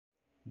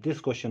This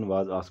question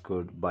was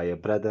asked by a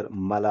brother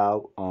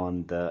Malav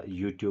on the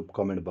YouTube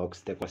comment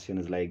box. The question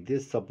is like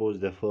this: suppose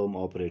the firm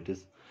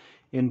operates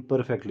in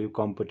perfectly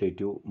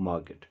competitive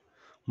market.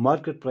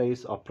 Market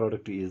price of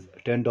product is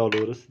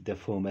 $10. The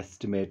firm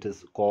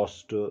estimates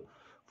cost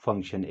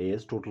function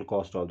is total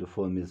cost of the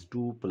firm is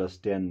 2 plus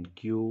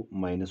 10q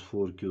minus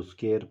 4q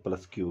square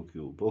plus q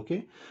cube.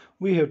 Okay,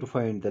 we have to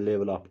find the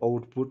level of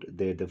output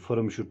that the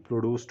firm should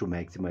produce to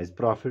maximize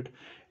profit,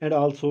 and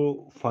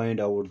also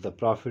find out the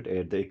profit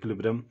at the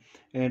equilibrium,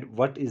 and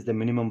what is the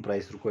minimum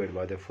price required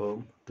by the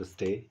firm to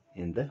stay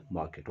in the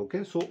market.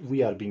 Okay, so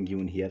we are being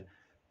given here,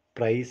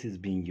 price is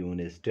being given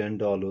as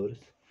 $10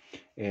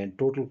 and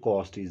total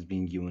cost is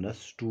being given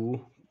as 2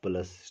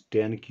 plus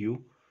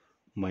 10q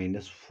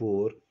minus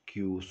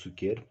 4q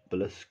square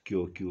plus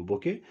q cube.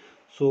 Okay,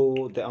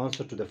 so the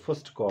answer to the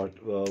first part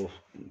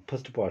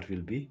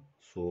will be,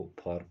 so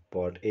for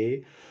part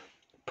A,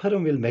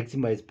 firm will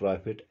maximize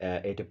profit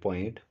at a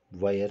point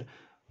where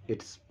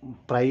its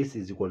price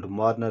is equal to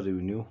marginal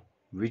revenue,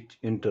 which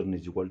in turn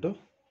is equal to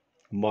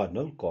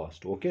marginal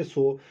cost. Okay,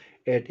 so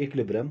at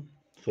equilibrium,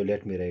 so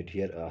let me write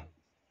here,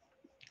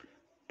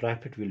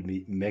 profit will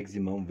be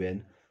maximum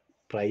when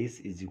price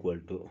is equal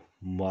to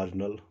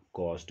marginal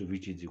cost,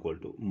 which is equal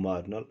to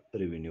marginal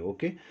revenue.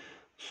 Okay,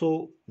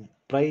 so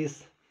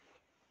price,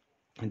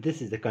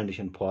 this is the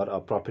condition for a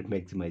profit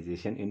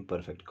maximization in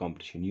perfect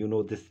competition. You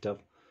know this stuff.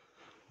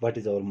 What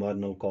is our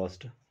marginal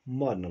cost?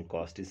 Marginal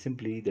cost is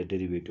simply the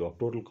derivative of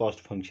total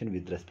cost function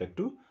with respect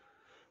to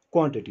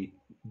quantity.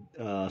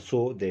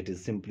 So that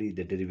is simply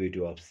the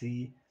derivative of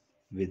C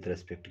with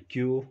respect to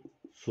Q.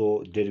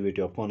 So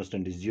derivative of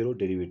constant is 0,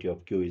 derivative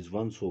of Q is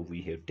 1, so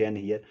we have 10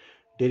 here.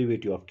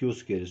 Derivative of Q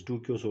square is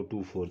 2Q, so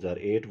 2 4s are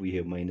 8, we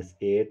have minus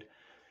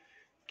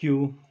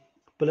 8Q,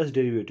 plus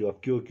derivative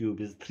of Q cube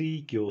is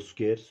 3Q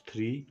square,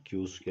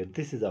 3Q square.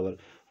 This is our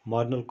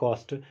marginal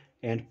cost,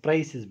 and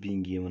price is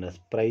being given as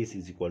price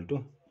is equal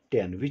to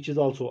 10, which is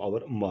also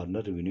our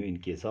marginal revenue in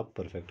case of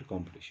perfect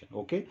competition.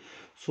 Okay,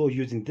 so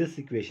using this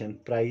equation,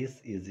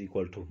 price is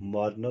equal to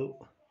marginal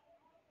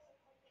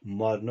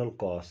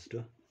cost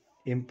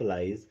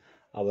implies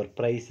our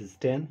price is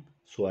 10,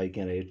 so I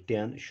can write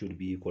 10 should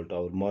be equal to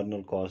our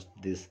marginal cost,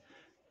 this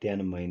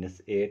 10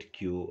 minus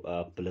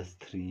 8q plus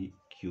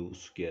 3q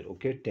square.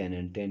 Okay, 10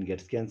 and 10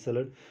 gets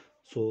cancelled,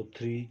 so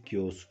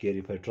 3q square,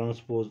 if I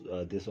transpose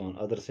this on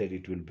other side,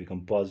 it will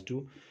become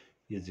positive,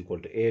 is equal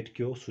to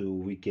 8q, so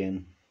we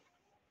can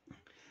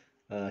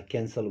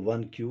cancel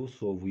 1q,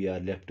 so we are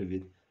left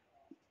with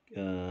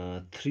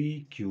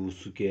 3q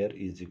square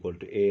is equal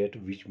to 8,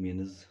 which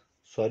means,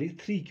 sorry,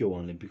 3q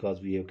only,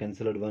 because we have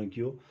cancelled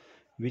 1q,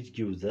 which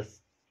gives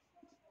us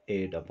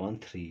 8 upon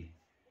 3,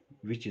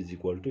 which is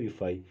equal to,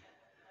 if I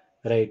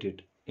write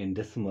it in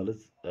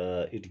decimals,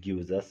 it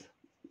gives us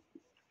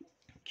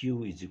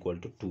q is equal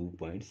to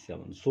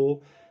 2.7.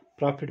 so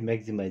profit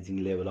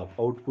maximizing level of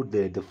output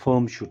that the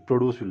firm should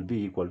produce will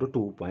be equal to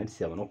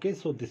 2.7. okay,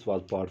 so this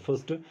was part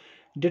first,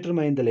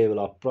 determine the level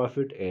of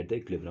profit at the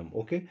equilibrium.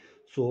 okay,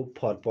 so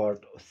for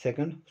part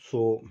second,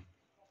 so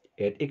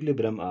at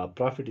equilibrium,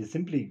 profit is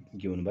simply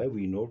given by,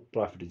 we know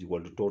profit is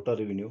equal to total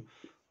revenue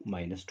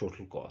minus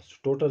total cost.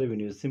 Total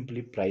revenue is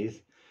simply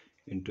price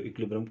into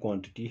equilibrium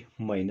quantity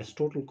minus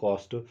total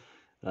cost,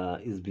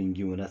 is being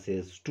given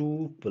as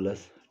 2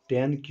 plus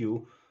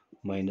 10q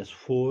minus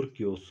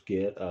 4q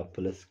square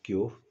plus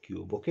q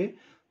cube. Okay,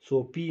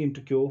 so p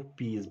into q,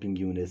 p is being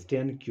given as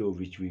 10q,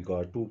 which we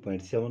got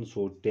 2.7,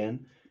 so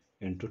 10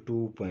 into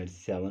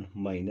 2.7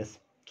 minus,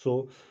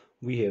 so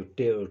we have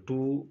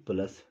 2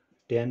 plus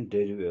 10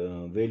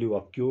 value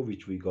of q,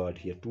 which we got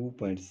here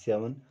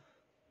 2.7,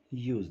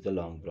 use the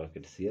long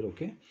brackets here.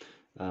 okay,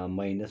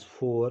 minus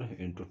 4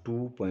 into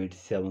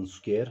 2.7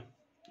 square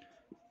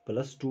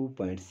plus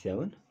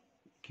 2.7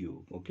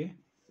 cube. okay,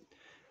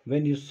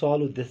 when you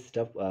solve this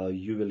step,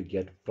 you will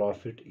get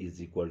profit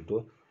is equal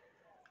to,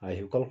 I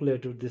have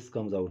calculated, this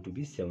comes out to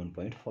be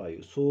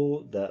 7.5.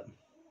 so the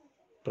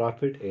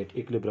profit at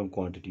equilibrium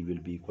quantity will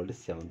be equal to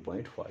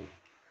 7.5.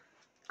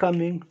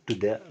 Coming to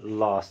the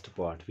last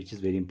part, which is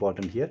very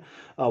important here,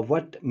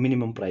 what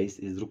minimum price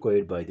is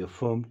required by the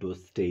firm to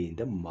stay in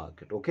the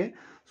market. okay,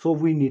 so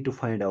we need to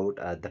find out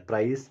the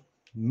price,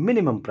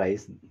 minimum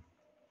price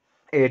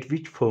at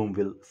which firm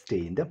will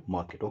stay in the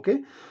market.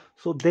 okay,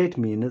 so that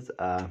means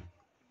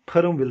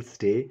firm will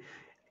stay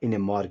in a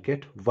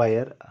market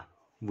where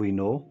we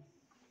know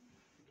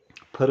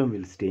firm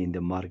will stay in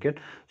the market.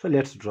 So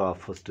let's draw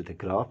first the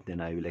graph, then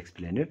I will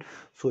explain it.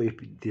 So if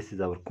this is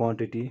our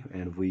quantity,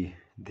 and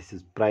this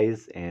is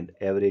price and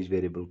average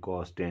variable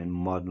cost and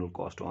marginal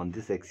cost on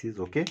this axis.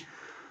 okay,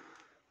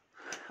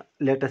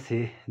 let us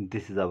say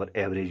this is our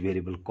average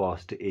variable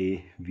cost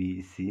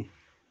AVC,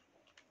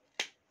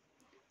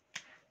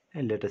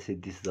 and let us say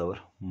this is our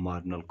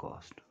marginal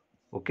cost.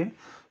 okay,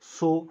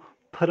 so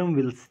firm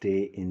will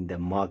stay in the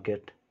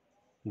market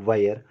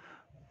where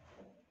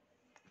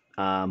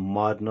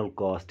marginal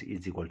cost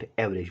is equal to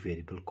average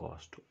variable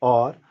cost,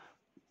 or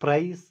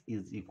price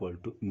is equal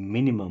to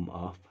minimum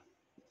of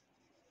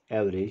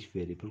average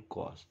variable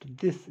cost.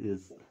 This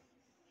is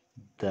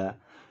the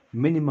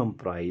minimum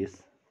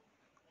price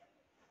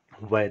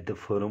where the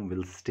firm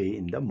will stay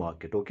in the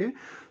market. Okay,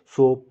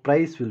 so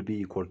price will be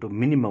equal to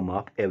minimum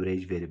of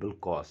average variable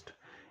cost,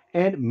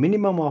 and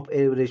minimum of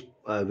average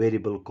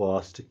variable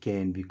cost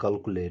can be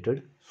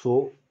calculated.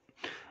 So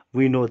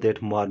we know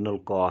that marginal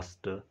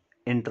cost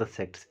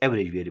intersects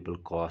average variable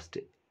cost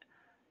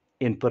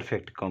in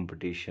perfect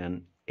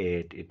competition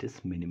at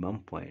its minimum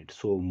point.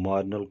 So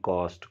marginal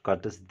cost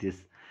cuts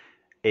this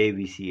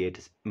AVC at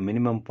its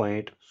minimum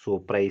point. So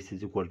price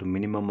is equal to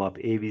minimum of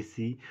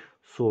AVC.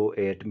 So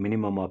at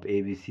minimum of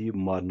AVC,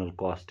 marginal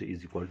cost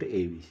is equal to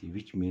AVC,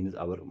 which means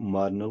our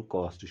marginal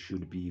cost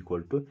should be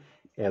equal to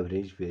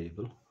average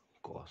variable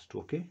cost.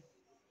 Okay,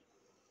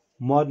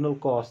 marginal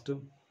cost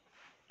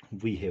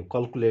we have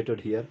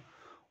calculated here.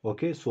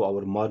 Okay, so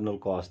our marginal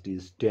cost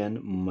is 10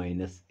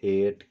 minus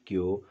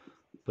 8q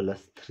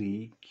plus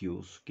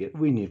 3q square.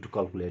 We need to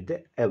calculate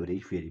the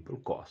average variable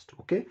cost.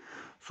 Okay,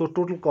 so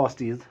total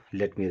cost is,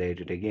 let me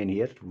write it again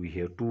here, we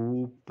have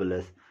 2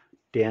 plus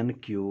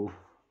 10q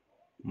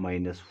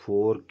minus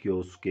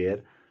 4q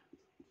square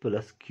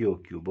plus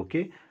q cube.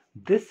 Okay,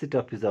 this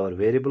setup is our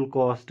variable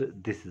cost,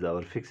 this is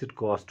our fixed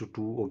cost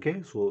too.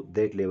 Okay, so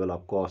that level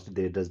of cost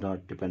that does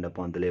not depend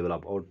upon the level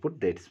of output,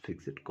 that is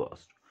fixed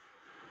cost.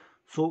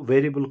 So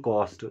variable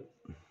cost,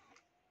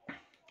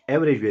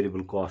 average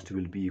variable cost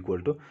will be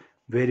equal to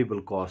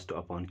variable cost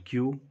upon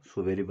q.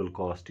 So variable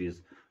cost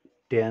is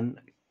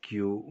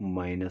 10q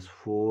minus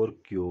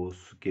 4q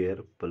square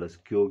plus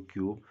q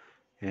cube,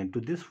 and to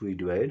this we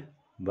divide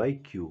by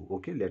q.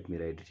 Okay, let me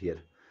write it here,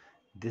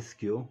 this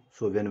q.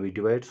 So when we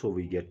divide, so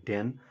we get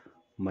 10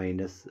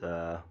 minus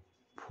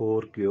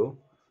 4q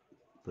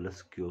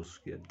plus q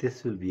square.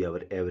 This will be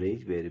our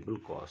average variable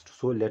cost.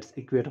 So let's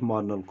equate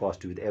marginal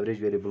cost with average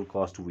variable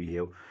cost. We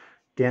have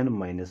 10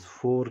 minus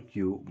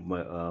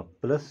 4q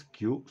plus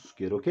q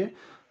square. Okay,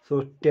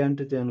 so 10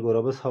 to 10 go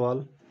rabas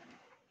hawal.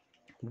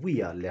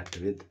 We are left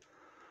with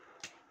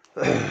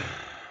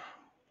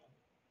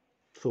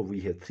so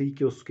we have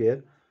 3q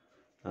square,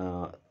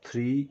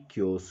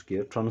 3q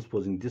square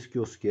transposing this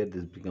q square,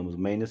 this becomes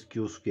minus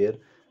q square.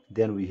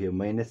 Then we have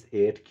minus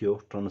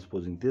 8q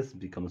transposing this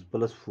becomes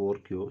plus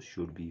 4q,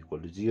 should be equal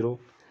to 0.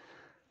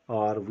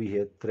 Or we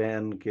have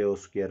 3q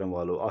square and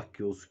walo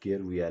q square,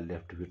 we are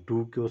left with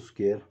 2q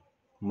square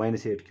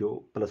minus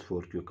 8q plus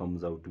 4q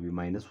comes out to be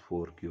minus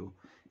 4q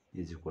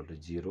is equal to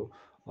 0.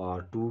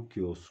 Or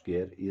 2q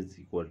square is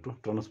equal to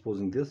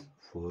transposing this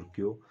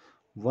 4q,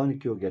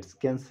 1q gets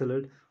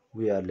cancelled,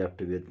 we are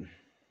left with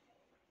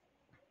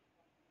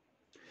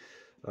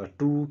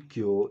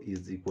 2q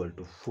is equal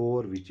to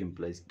 4, which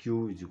implies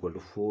q is equal to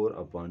 4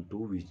 upon 2,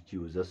 which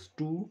gives us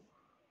 2.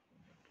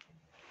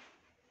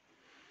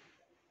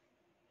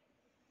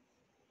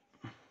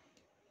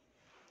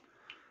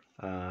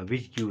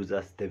 Which gives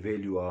us the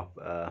value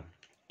of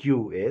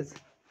q as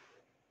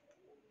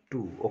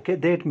 2. Okay,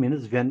 that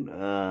means when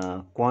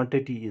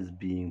quantity is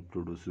being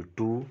produced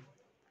 2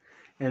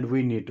 and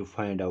we need to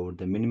find out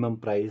the minimum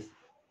price.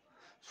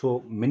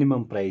 So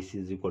minimum price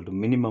is equal to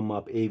minimum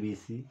of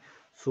AVC.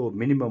 So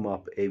minimum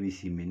of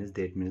AVC means,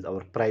 that means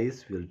our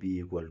price will be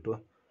equal to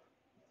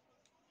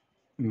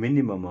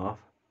minimum of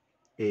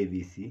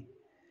AVC.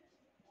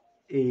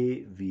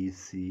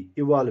 AVC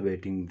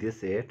evaluating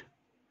this at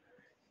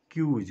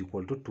q is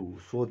equal to 2,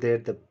 so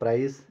that the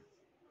price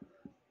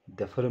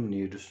the firm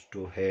needs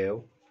to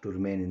have to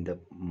remain in the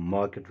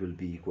market will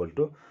be equal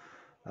to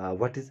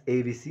what is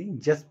AVC.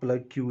 Just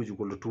plug q is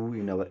equal to 2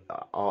 in our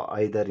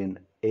either in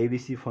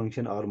AVC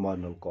function or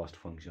marginal cost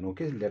function.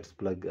 Okay, let's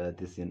plug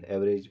this in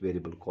average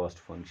variable cost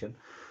function.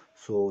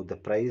 So the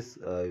price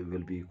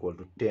will be equal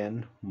to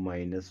 10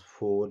 minus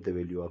 4, the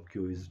value of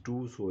q is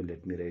 2, so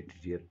let me write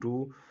it here,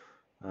 2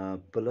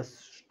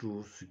 plus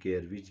 2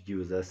 square, which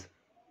gives us,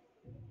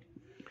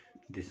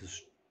 this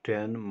is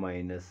 10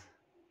 minus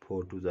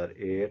 4 to the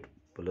 8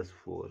 plus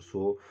 4,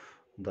 so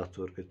that's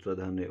work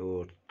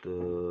 14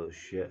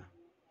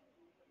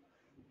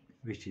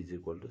 which is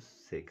equal to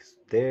 6.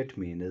 That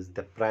means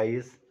the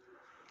price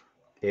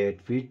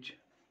at which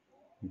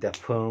the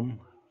firm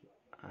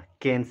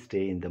can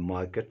stay in the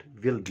market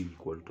will be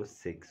equal to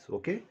 6.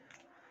 Okay,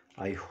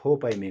 I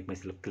hope I make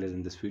myself clear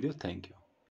in this video. Thank you.